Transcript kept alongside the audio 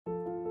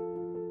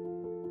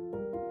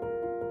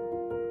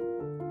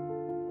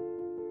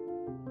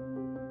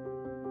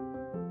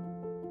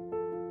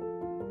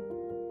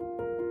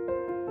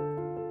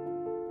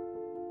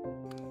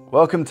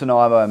Welcome to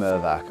by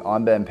Mirvac.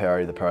 I'm Ben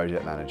Perry, the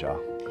Project Manager.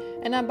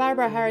 And I'm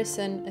Barbara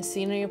Harrison, a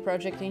Senior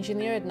Project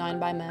Engineer at 9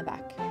 by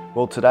Mirvac.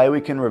 Well, today we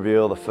can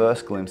reveal the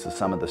first glimpse of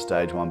some of the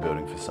Stage 1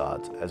 building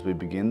facades as we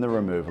begin the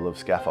removal of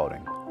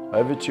scaffolding.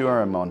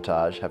 Overture and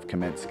Montage have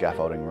commenced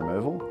scaffolding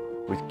removal,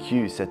 with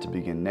Q set to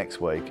begin next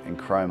week and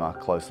Chroma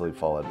closely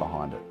followed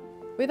behind it.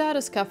 Without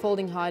a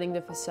scaffolding hiding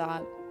the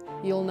facade,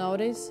 you'll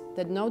notice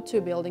that no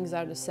two buildings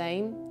are the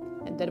same,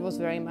 and that was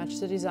very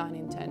much the design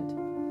intent.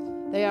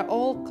 They are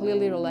all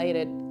clearly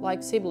related,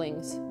 like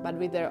siblings, but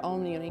with their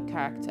own unique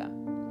character.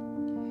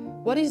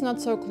 What is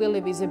not so clearly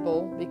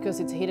visible, because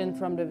it's hidden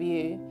from the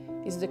view,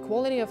 is the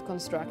quality of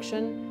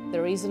construction,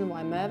 the reason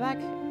why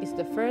Mirvac is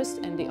the first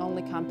and the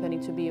only company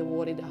to be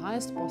awarded the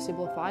highest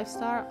possible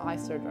 5-star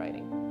iCert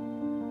rating.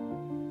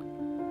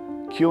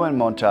 Q and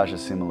Montage are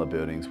similar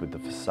buildings with the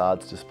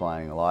facades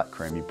displaying a light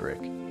creamy brick,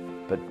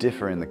 but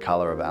differ in the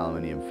colour of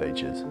aluminium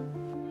features.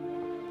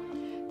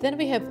 Then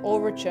we have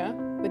Overture,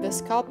 with a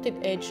sculpted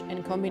edge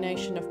and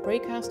combination of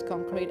precast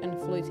concrete and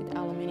fluted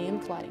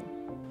aluminium cladding.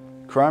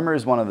 Chroma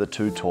is one of the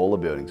two taller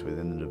buildings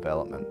within the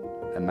development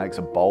and makes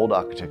a bold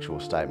architectural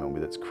statement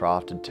with its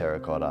crafted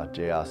terracotta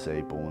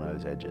GRC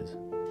bullnose edges.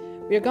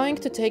 We are going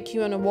to take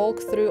you on a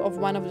walkthrough of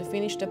one of the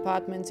finished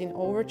apartments in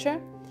Overture,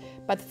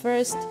 but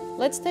first,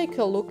 let's take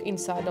a look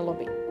inside the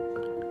lobby.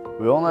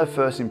 We all know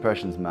first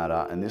impressions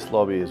matter, and this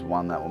lobby is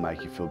one that will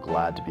make you feel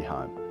glad to be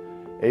home.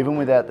 Even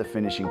without the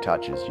finishing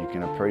touches, you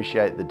can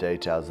appreciate the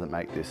details that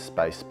make this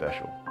space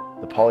special.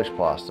 The polished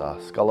plaster,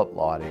 scallop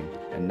lighting,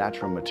 and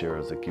natural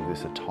materials that give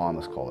this a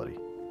timeless quality.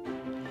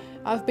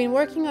 I've been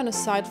working on a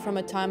site from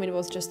a time it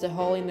was just a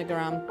hole in the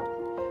ground.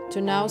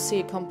 To now see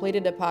a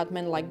completed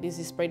apartment like this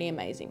is pretty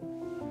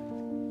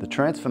amazing. The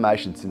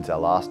transformation since our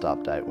last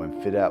update,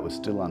 when fit out was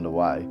still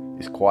underway,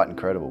 is quite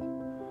incredible.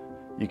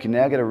 You can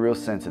now get a real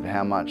sense of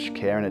how much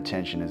care and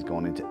attention has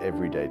gone into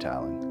every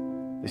detailing.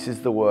 This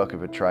is the work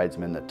of a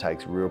tradesman that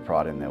takes real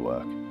pride in their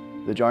work.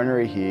 The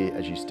joinery here,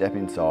 as you step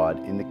inside,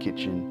 in the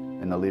kitchen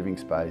and the living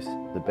space,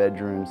 the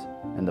bedrooms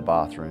and the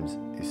bathrooms,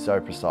 is so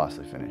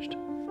precisely finished.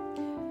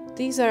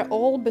 These are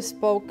all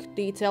bespoke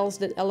details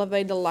that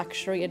elevate the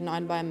luxury at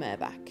 9 by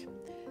Mirvac.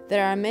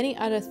 There are many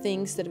other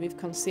things that we've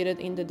considered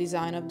in the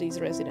design of these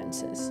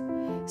residences.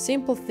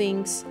 Simple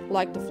things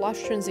like the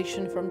flush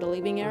transition from the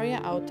living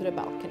area out to the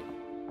balcony.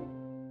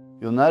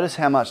 You'll notice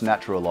how much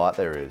natural light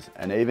there is,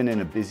 and even in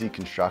a busy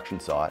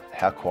construction site,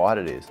 how quiet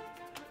it is.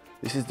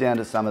 This is down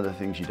to some of the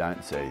things you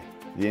don't see.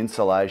 The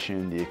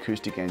insulation, the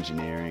acoustic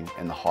engineering,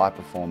 and the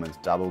high-performance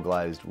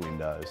double-glazed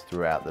windows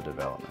throughout the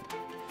development.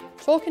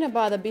 Talking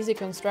about a busy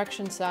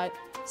construction site,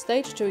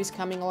 Stage 2 is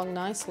coming along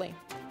nicely.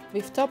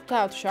 We've topped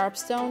out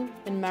Sharpstone,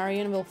 and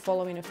Marion will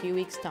follow in a few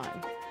weeks'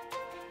 time.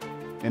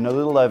 In a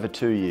little over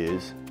 2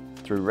 years,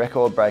 through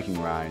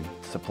record-breaking rain,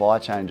 supply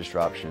chain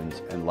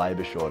disruptions, and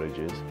labour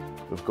shortages,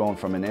 we've gone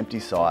from an empty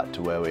site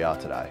to where we are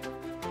today.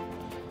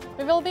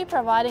 We will be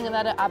providing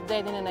another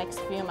update in the next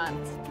few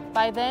months.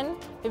 By then,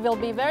 we will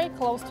be very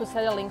close to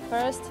settling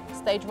first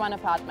Stage 1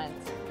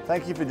 apartments.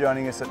 Thank you for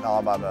joining us at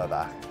 9 by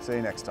Mirvac. See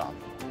you next time.